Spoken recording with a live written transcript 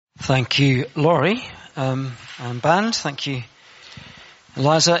Thank you, Laurie, and band. Thank you,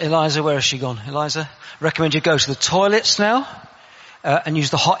 Eliza. Eliza, where has she gone? Eliza, recommend you go to the toilets now and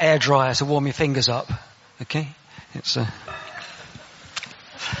use the hot air dryer to warm your fingers up. Okay,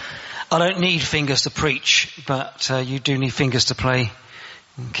 I don't need fingers to preach, but you do need fingers to play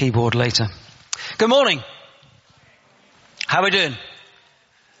keyboard later. Good morning. How are we doing?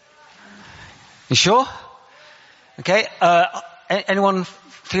 You sure? Okay. Anyone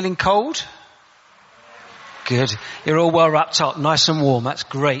feeling cold? Good. You're all well wrapped up, nice and warm. That's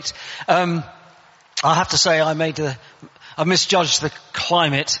great. I have to say I misjudged the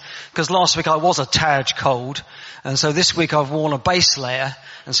climate, because last week I was a tad cold, and so this week I've worn a base layer,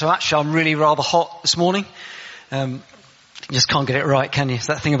 and so actually I'm really rather hot this morning. You just can't get it right, can you? It's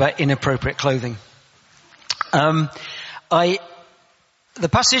that thing about inappropriate clothing. The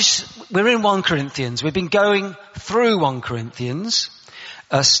passage, we're in 1 Corinthians. We've been going through 1 Corinthians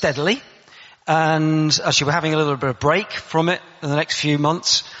steadily, and actually we're having a little bit of break from it in the next few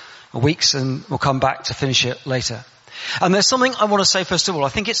months or weeks, and we'll come back to finish it later. And there's something I want to say first of all. I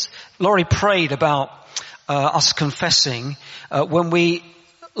think Laurie prayed about us confessing when we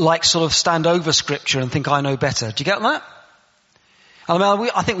sort of stand over Scripture and think I know better. Do you get that?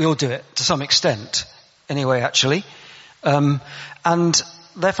 I think we all do it to some extent anyway, actually. And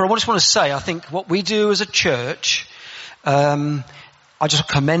therefore I just want to say, I think what we do as a church, I just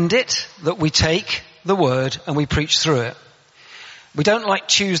commend it that we take the word and we preach through it. We don't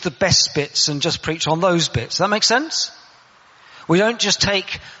choose the best bits and just preach on those bits. Does that make sense? We don't just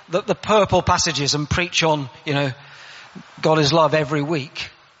take the purple passages and preach on, God is love every week.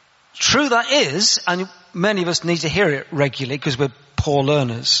 True that is, and many of us need to hear it regularly because we're poor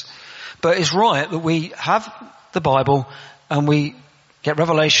learners. But it's right that we have the Bible and we get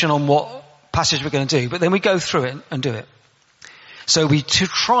revelation on what passage we're going to do, but then we go through it and do it. So we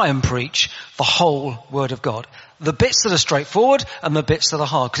try and preach the whole Word of God. The bits that are straightforward and the bits that are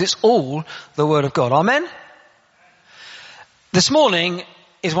hard, because it's all the Word of God. Amen? This morning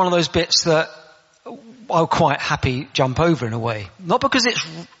is one of those bits that I'll quite happy jump over in a way. Not because it's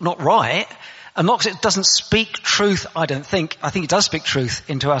not right, and not because it doesn't speak truth, I don't think. I think it does speak truth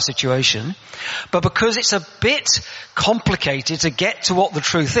into our situation. But because it's a bit complicated to get to what the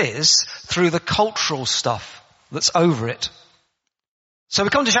truth is through the cultural stuff that's over it. So we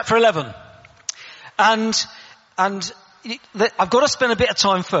come to chapter 11. And I've got to spend a bit of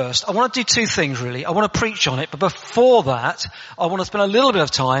time first. I want to do two things really. I want to preach on it, but before that, I want to spend a little bit of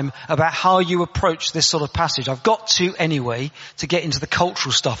time about how you approach this sort of passage. I've got to anyway to get into the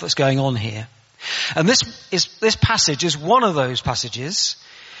cultural stuff that's going on here. And this passage is one of those passages,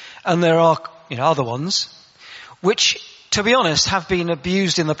 and there are, other ones, which, to be honest, have been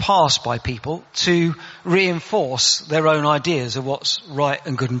abused in the past by people to reinforce their own ideas of what's right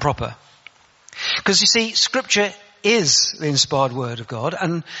and good and proper. Because you see, Scripture is the inspired Word of God,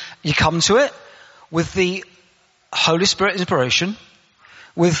 and you come to it with the Holy Spirit inspiration,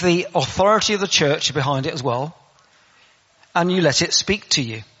 with the authority of the church behind it as well, and you let it speak to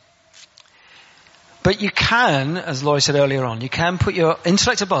you. But you can, as Laurie said earlier on, you can put your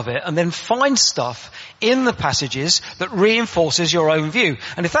intellect above it and then find stuff in the passages that reinforces your own view.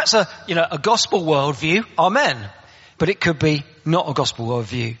 And if that's a gospel worldview, amen. But it could be not a gospel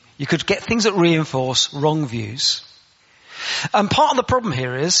worldview. You could get things that reinforce wrong views. And part of the problem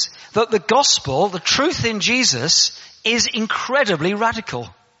here is that the gospel, the truth in Jesus, is incredibly radical.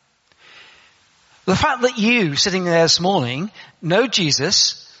 The fact that you, sitting there this morning, know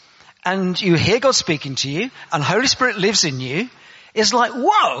Jesus, and you hear God speaking to you, and Holy Spirit lives in you, is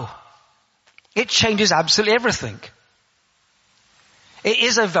whoa! It changes absolutely everything. It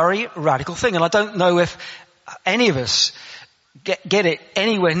is a very radical thing, and I don't know if any of us get it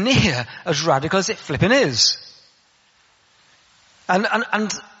anywhere near as radical as it flipping is. And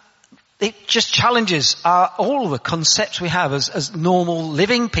it just challenges all the concepts we have as normal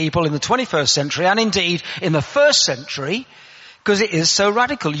living people in the 21st century, and indeed in the first century, because it is so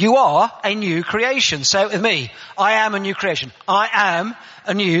radical. You are a new creation. Say it with me. I am a new creation. I am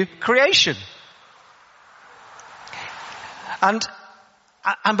a new creation. And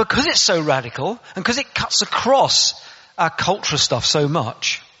because it's so radical, and because it cuts across our cultural stuff so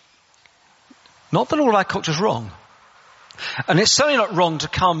much, not that all of our culture is wrong. And it's certainly not wrong to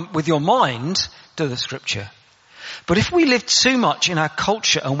come with your mind to the Scripture. But if we live too much in our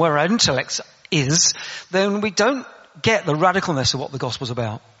culture and where our intellect is, then we don't get the radicalness of what the gospel's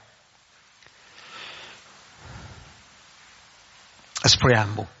about. That's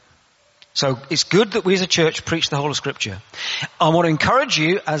preamble. So it's good that we as a church preach the whole of Scripture. I want to encourage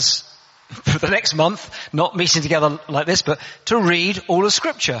you, as for the next month, not meeting together like this, but to read all of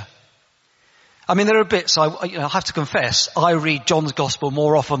Scripture. I mean, there are bits, I have to confess, I read John's Gospel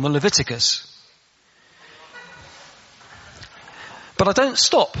more often than Leviticus. But I don't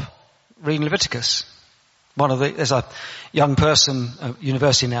stop reading Leviticus. There's a young person at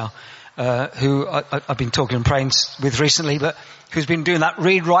university now, who I've been talking and praying with recently, but who's been doing that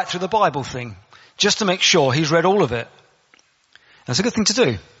read right through the Bible thing, just to make sure he's read all of it. That's a good thing to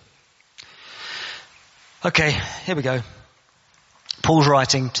do. Okay, here we go. Paul's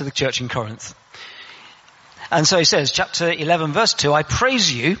writing to the church in Corinth. And so he says, chapter 11, verse 2, I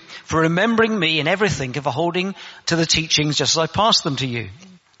praise you for remembering me in everything and for holding to the teachings just as I passed them to you.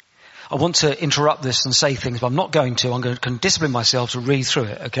 I want to interrupt this and say things, but I'm not going to. I'm going to discipline myself to read through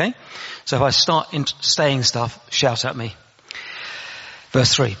it, okay? So if I start saying stuff, shout at me.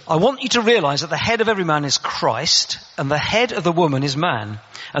 Verse 3, I want you to realize that the head of every man is Christ, and the head of the woman is man,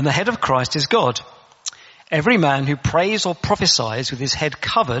 and the head of Christ is God. Every man who prays or prophesies with his head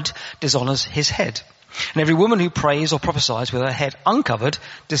covered dishonors his head. And every woman who prays or prophesies with her head uncovered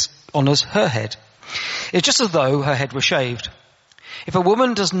dishonors her head. It's just as though her head were shaved. If a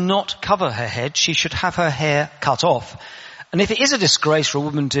woman does not cover her head, she should have her hair cut off. And if it is a disgrace for a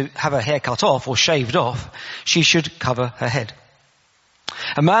woman to have her hair cut off or shaved off, she should cover her head.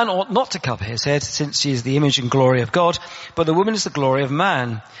 A man ought not to cover his head, since she is the image and glory of God, but the woman is the glory of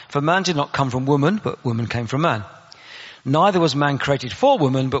man. For man did not come from woman, but woman came from man. Neither was man created for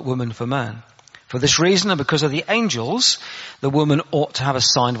woman, but woman for man. For this reason, and because of the angels, the woman ought to have a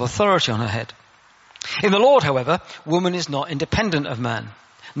sign of authority on her head. In the Lord, however, woman is not independent of man,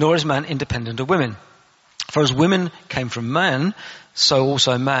 nor is man independent of women. For as women came from man, so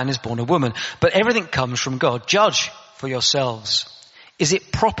also man is born of woman. But everything comes from God. Judge for yourselves. Is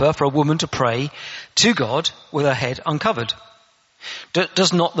it proper for a woman to pray to God with her head uncovered?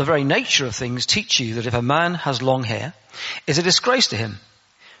 Does not the very nature of things teach you that if a man has long hair, it's a disgrace to him?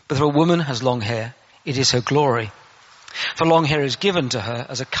 But if a woman has long hair, it is her glory. For long hair is given to her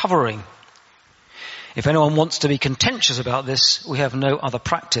as a covering. If anyone wants to be contentious about this, we have no other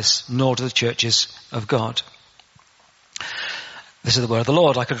practice, nor do the churches of God. This is the word of the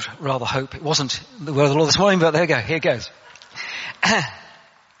Lord. I could rather hope it wasn't the word of the Lord this morning, but there we go. Here it goes.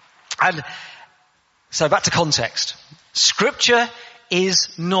 And so back to context. Scripture is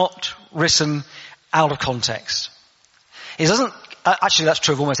not written out of context. It doesn't, actually that's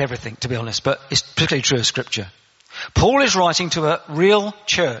true of almost everything, to be honest, but it's particularly true of Scripture. Paul is writing to a real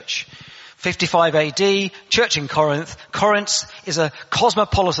church. 55 AD, church in Corinth. Corinth is a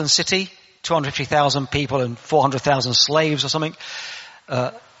cosmopolitan city, 250,000 people and 400,000 slaves or something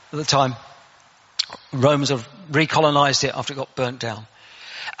at the time. Romans have recolonized it after it got burnt down.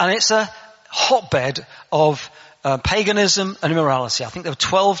 And it's a hotbed of paganism and immorality. I think there were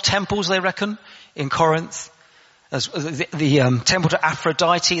 12 temples, they reckon, in Corinth. There's the temple to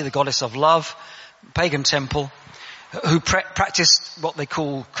Aphrodite, the goddess of love, pagan temple, who practiced what they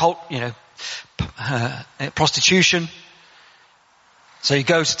call prostitution. So you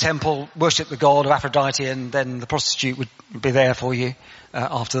go to temple, worship the god of Aphrodite, and then the prostitute would be there for you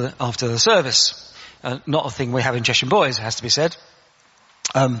after the service. Not a thing we have in Cheshire Boys, it has to be said.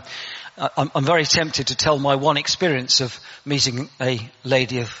 I'm very tempted to tell my one experience of meeting a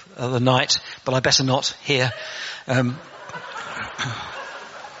lady of the night, but I better not here.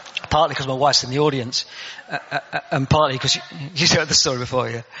 Partly because my wife's in the audience, and partly because you heard the story before.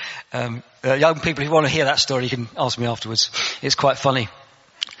 Yeah, young people, if you want to hear that story, you can ask me afterwards. It's quite funny.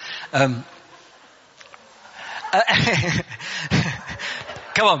 Come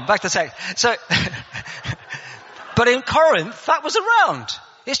on, back to the text. So, but in Corinth, that was around.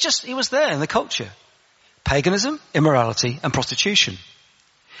 It was there in the culture. Paganism, immorality, and prostitution.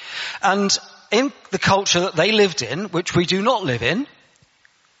 And in the culture that they lived in, which we do not live in,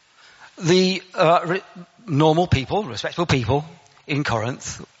 the normal people, respectable people in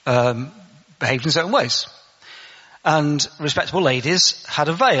Corinth behaved in certain ways. And respectable ladies had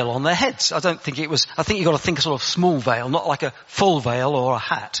a veil on their heads. I think you've got to think a sort of small veil, not like a full veil or a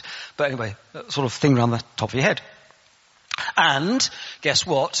hat. But anyway, that sort of thing around the top of your head. And guess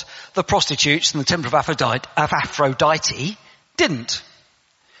what? The prostitutes in the temple of Aphrodite didn't.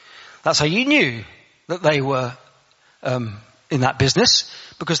 That's how you knew that they were in that business,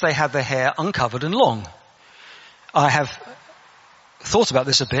 because they had their hair uncovered and long. I have thought about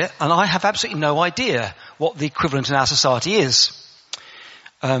this a bit, and I have absolutely no idea what the equivalent in our society is.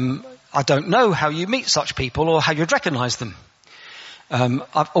 I don't know how you meet such people or how you'd recognise them.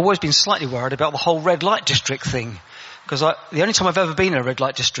 I've always been slightly worried about the whole red light district thing, because the only time I've ever been in a red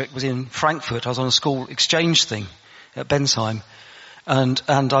light district was in Frankfurt. I was on a school exchange thing at Bensheim, and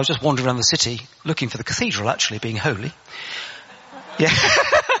I was just wandering around the city looking for the cathedral, actually, being holy. Yeah.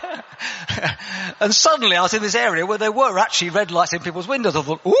 And suddenly I was in this area where there were actually red lights in people's windows. I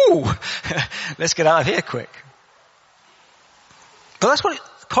thought, ooh, let's get out of here quick. But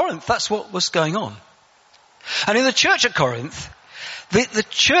Corinth, that's what was going on. And in the church at Corinth, the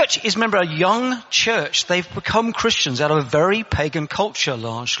church is, remember, a young church. They've become Christians out of a very pagan culture,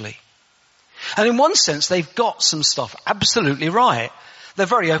 largely. And in one sense, they've got some stuff absolutely right. They're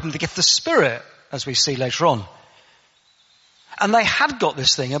very open to the gift of the Spirit, as we see later on. And they had got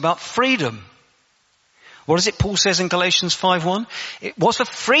this thing about freedom. What is it Paul says in Galatians 5:1? It was for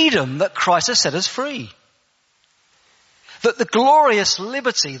freedom that Christ has set us free. That the glorious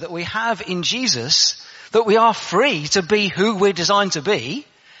liberty that we have in Jesus, that we are free to be who we're designed to be,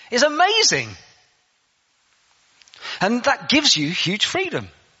 is amazing. And that gives you huge freedom.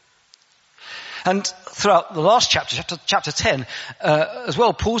 And throughout the last chapter 10, as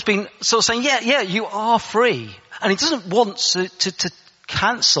well, Paul's been sort of saying, yeah, you are free. And he doesn't want to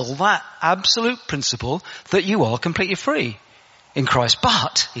cancel that absolute principle that you are completely free in Christ.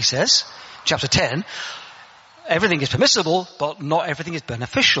 But, he says, chapter 10, everything is permissible, but not everything is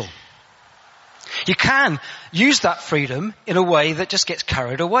beneficial. You can use that freedom in a way that just gets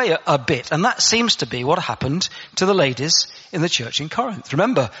carried away a bit. And that seems to be what happened to the ladies in the church in Corinth.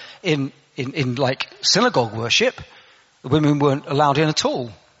 Remember, in like synagogue worship, the women weren't allowed in at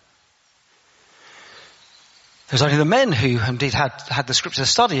all. It was only the men who indeed had the scripture to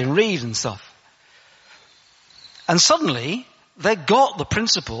study and read and stuff. And suddenly, they got the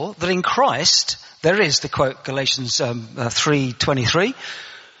principle that in Christ, there is, to quote Galatians 3:23,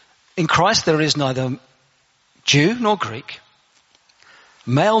 in Christ there is neither Jew nor Greek,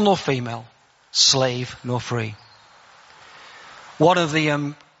 male nor female, slave nor free. One of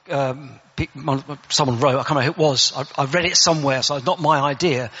the someone wrote, I can't remember who it was, I've read it somewhere, so it's not my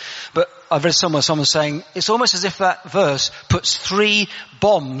idea, but I've read somewhere someone saying, it's almost as if that verse puts 3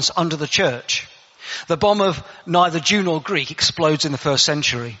 bombs under the church. The bomb of neither Jew nor Greek explodes in the 1st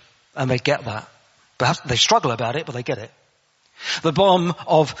century, and they get that. Perhaps they struggle about it, but they get it. The bomb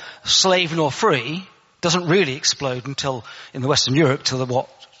of slave nor free doesn't really explode until, in the Western Europe, till the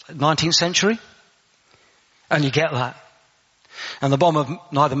 19th century? And you get that. And the bomb of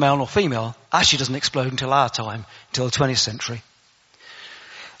neither male nor female actually doesn't explode until our time, until the 20th century.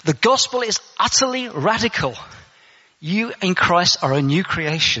 The gospel is utterly radical. You in Christ are a new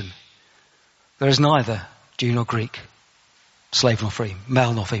creation. There is neither Jew nor Greek, slave nor free,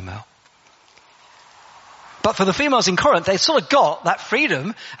 male nor female. But for the females in Corinth, they sort of got that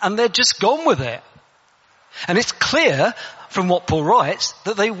freedom and they're just gone with it. And it's clear from what Paul writes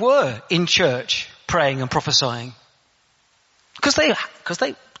that they were in church praying and prophesying. Because they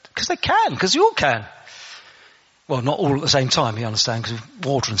can, because you all can. Well, not all at the same time, you understand, because of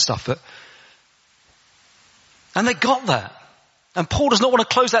water and stuff, and they got that. And Paul does not want to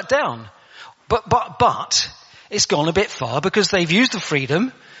close that down. But it's gone a bit far because they've used the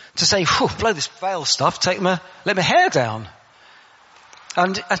freedom to say, blow this veil stuff, let my hair down.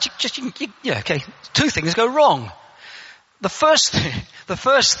 And okay, 2 things go wrong. The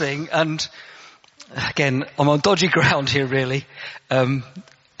first thing, and again, I'm on dodgy ground here really,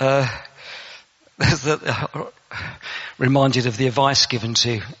 reminded of the advice given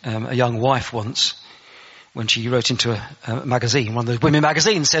to a young wife once when she wrote into a magazine, one of the women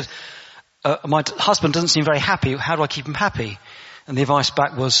magazines, said, my husband doesn't seem very happy, how do I keep him happy? And the advice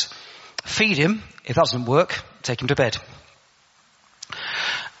back was, feed him, if that doesn't work, take him to bed.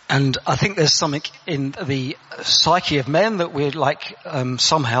 And I think there's something in the psyche of men that we're like,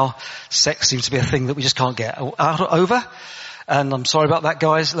 somehow sex seems to be a thing that we just can't get over. And I'm sorry about that,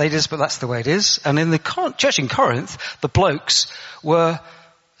 guys, ladies, but that's the way it is. And in the church in Corinth, the blokes were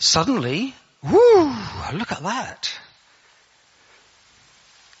suddenly, look at that.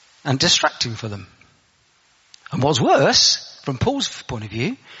 And distracting for them. And what's worse, from Paul's point of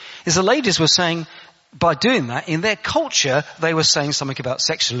view, is the ladies were saying, by doing that, in their culture, they were saying something about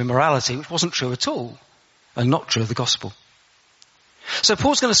sexual immorality, which wasn't true at all, and not true of the gospel. So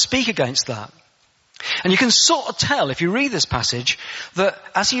Paul's going to speak against that. And you can sort of tell, if you read this passage, that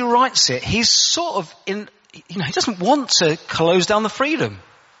as he writes it, he's sort of he doesn't want to close down the freedom.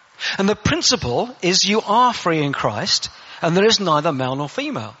 And the principle is you are free in Christ, and there is neither male nor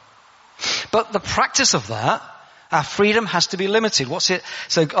female. But the practice of that, our freedom has to be limited. What's it?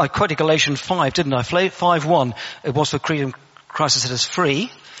 So I quoted Galatians 5, didn't I? 5:1. It was for freedom Christ has set us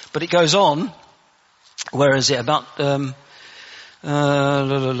free. But it goes on. Where is it? About, I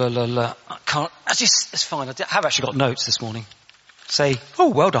can't, it's fine. I have actually got notes this morning. Say, oh,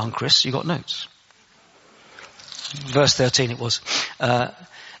 well done, Chris. You got notes. Verse 13 it was. So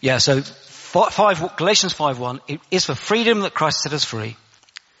Galatians 5:1. It is for freedom that Christ set us free.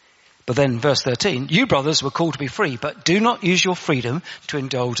 But then verse 13, you brothers were called to be free, but do not use your freedom to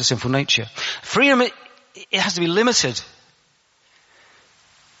indulge a sinful nature. Freedom, it has to be limited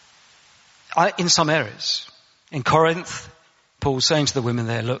in some areas. In Corinth, Paul's saying to the women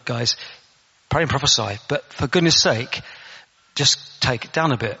there, look guys, pray and prophesy, but for goodness sake, just take it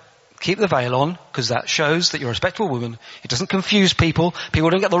down a bit. Keep the veil on, because that shows that you're a respectable woman. It doesn't confuse people. People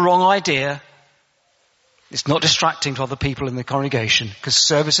don't get the wrong idea. It's not distracting to other people in the congregation, because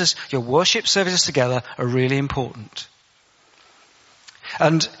services, your worship services together are really important.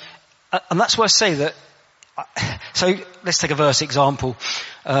 And that's why I say that, so let's take a verse example.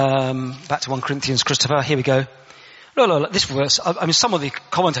 Back to 1 Corinthians, Christopher, here we go. No, this verse, I mean some of the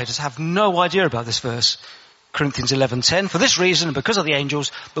commentators have no idea about this verse. Corinthians 11:10, for this reason and because of the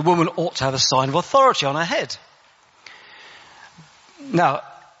angels, the woman ought to have a sign of authority on her head. Now,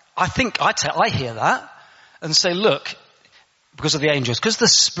 I think I hear that and say, look, because of the angels, because the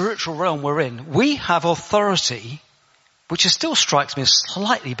spiritual realm we're in, we have authority, which still strikes me as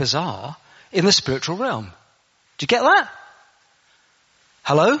slightly bizarre, in the spiritual realm. Do you get that?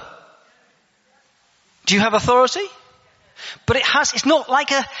 Hello? Do you have authority? But it's not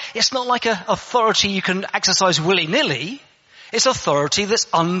like a authority you can exercise willy-nilly. It's authority that's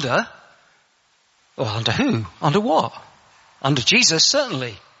under who? Under what? Under Jesus,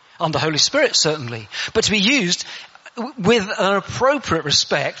 certainly. Under Holy Spirit, certainly. But to be used with an appropriate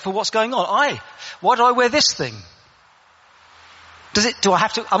respect for what's going on. Why do I wear this thing?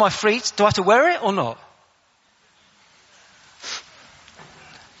 Am I free? Do I have to wear it or not?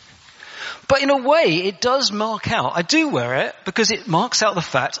 But in a way, it does mark out. I do wear it because it marks out the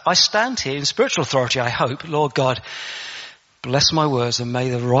fact I stand here in spiritual authority, I hope. Lord God, bless my words and may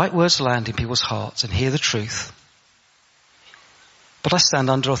the right words land in people's hearts and hear the truth. But I stand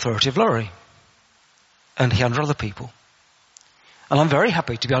under authority of Laurie and here under other people. And I'm very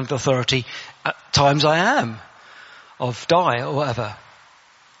happy to be under authority at times I am of Di or whatever.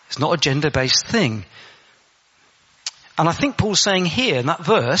 It's not a gender-based thing. And I think Paul's saying here in that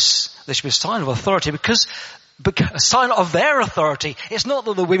verse, there should be a sign of authority because a sign of their authority. It's not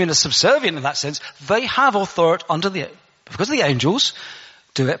that the women are subservient in that sense. They have authority because of the angels,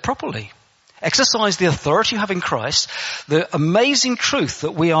 do it properly. Exercise the authority you have in Christ, the amazing truth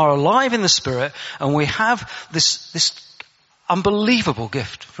that we are alive in the Spirit and we have this unbelievable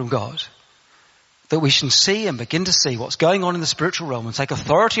gift from God that we can see and begin to see what's going on in the spiritual realm and take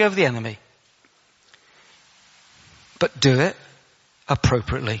authority over the enemy. But do it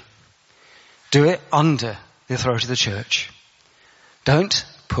appropriately. Do it under the authority of the church. Don't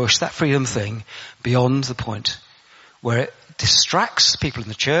push that freedom thing beyond the point where it distracts people in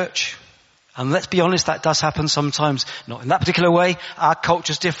the church. And let's be honest, that does happen sometimes. Not in that particular way. Our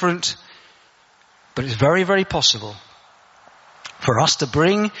culture's different. But it's very, very possible for us to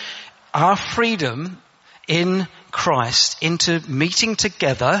bring our freedom in Christ into meeting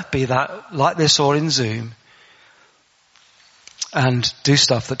together, be that like this or in Zoom, and do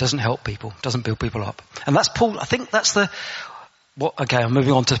stuff that doesn't help people, doesn't build people up. And that's Paul, I think that's okay, I'm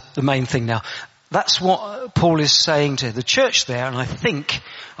moving on to the main thing now. That's what Paul is saying to the church there, and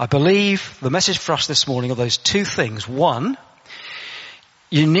I believe the message for us this morning are those two things. One,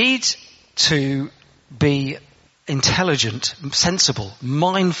 you need to be intelligent, sensible,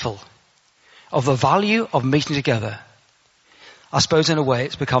 mindful of the value of meeting together. I suppose in a way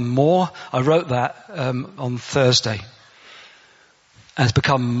it's become more, I wrote that on Thursday, and it's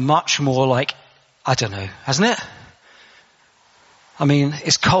become much more like, I don't know, hasn't it? I mean,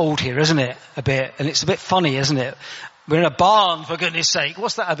 it's cold here, isn't it? A bit. And it's a bit funny, isn't it? We're in a barn, for goodness sake.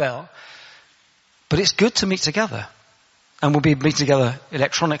 What's that about? But it's good to meet together. And we'll be meeting together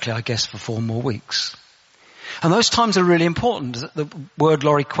electronically, I guess, for 4 more weeks. And those times are really important. The word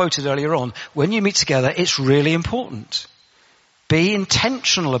Laurie quoted earlier on. When you meet together, it's really important. Be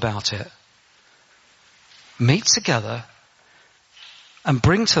intentional about it. Meet together and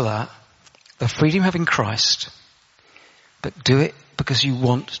bring to that the freedom you have in Christ. But do it because you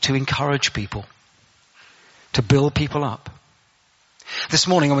want to encourage people, to build people up. This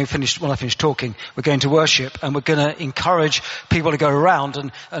morning when I finished talking, we're going to worship and we're going to encourage people to go around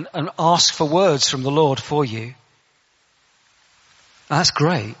and ask for words from the Lord for you. That's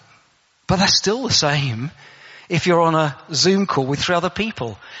great. But that's still the same if you're on a Zoom call with 3 other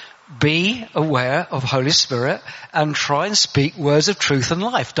people. Be aware of Holy Spirit and try and speak words of truth and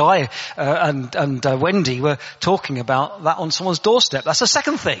life. Di and Wendy were talking about that on someone's doorstep. That's the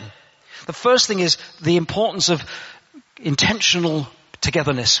second thing. The first thing is the importance of intentional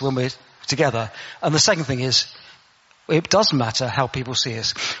togetherness when we're together. And the second thing is it does matter how people see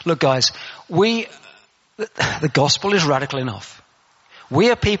us. Look guys, the gospel is radical enough. We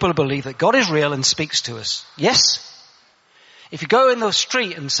are people who believe that God is real and speaks to us. Yes? If you go in the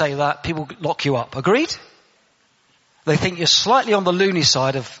street and say that, people lock you up. Agreed? They think you're slightly on the loony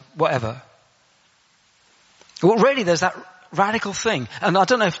side of whatever. Well, really, there's that radical thing. And I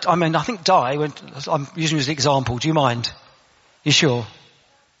don't know if, I think Di, I'm using you as an example, do you mind? You sure?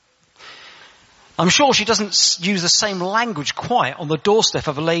 I'm sure she doesn't use the same language quite on the doorstep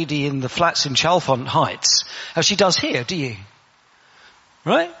of a lady in the flats in Chalfont Heights as she does here, do you?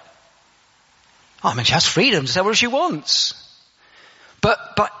 Right? She has freedom to say what she wants. But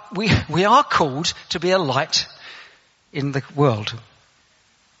we are called to be a light in the world.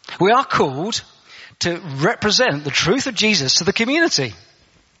 We are called to represent the truth of Jesus to the community.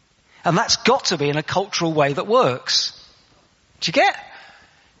 And that's got to be in a cultural way that works. Do you get?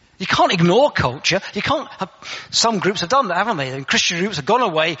 You can't ignore culture. You can't. Some groups have done that, haven't they? And Christian groups have gone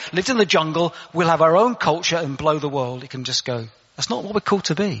away, lived in the jungle. We'll have our own culture and blow the world. It can just go. That's not what we're called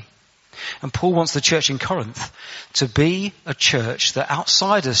to be. And Paul wants the church in Corinth to be a church that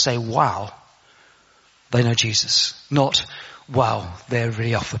outsiders say, wow, they know Jesus. Not, wow, they're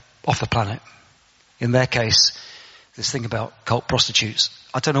really off the planet. In their case, this thing about cult prostitutes,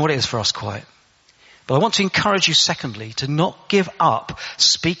 I don't know what it is for us quite. But I want to encourage you, secondly, to not give up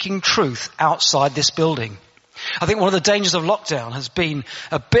speaking truth outside this building. I think one of the dangers of lockdown has been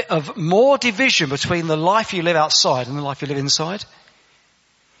a bit of more division between the life you live outside and the life you live inside.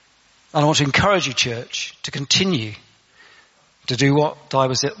 And I want to encourage you, church, to continue to do what Di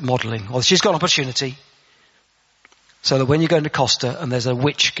was modelling. Well, she's got an opportunity so that when you go into Costa and there's a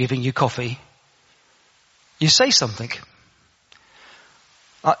witch giving you coffee, you say something.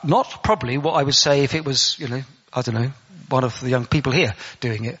 Not probably what I would say if it was, one of the young people here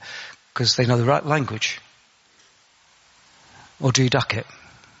doing it, because they know the right language. Or do you duck it?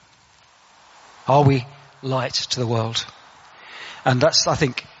 Are we light to the world? And that's, I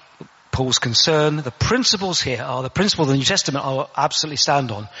think, Paul's concern. The principles here are, the principles of the New Testament I will absolutely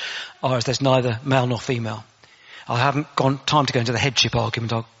stand on, are as there's neither male nor female. I haven't got time to go into the headship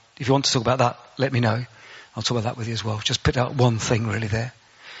argument. If you want to talk about that, let me know. I'll talk about that with you as well. Just put out one thing really there.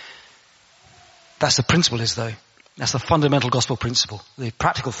 That's the principle is though. That's the fundamental gospel principle. The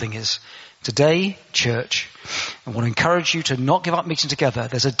practical thing is, today, church, I want to encourage you to not give up meeting together.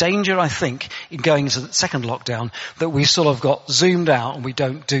 There's a danger, I think, in going into the second lockdown that we sort of got zoomed out and we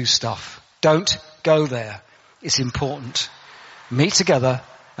don't do stuff. Don't go there. It's important. Meet together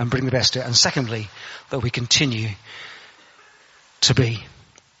and bring the best to it. And secondly, that we continue to be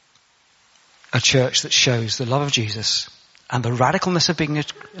a church that shows the love of Jesus and the radicalness of being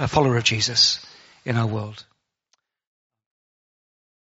a follower of Jesus in our world.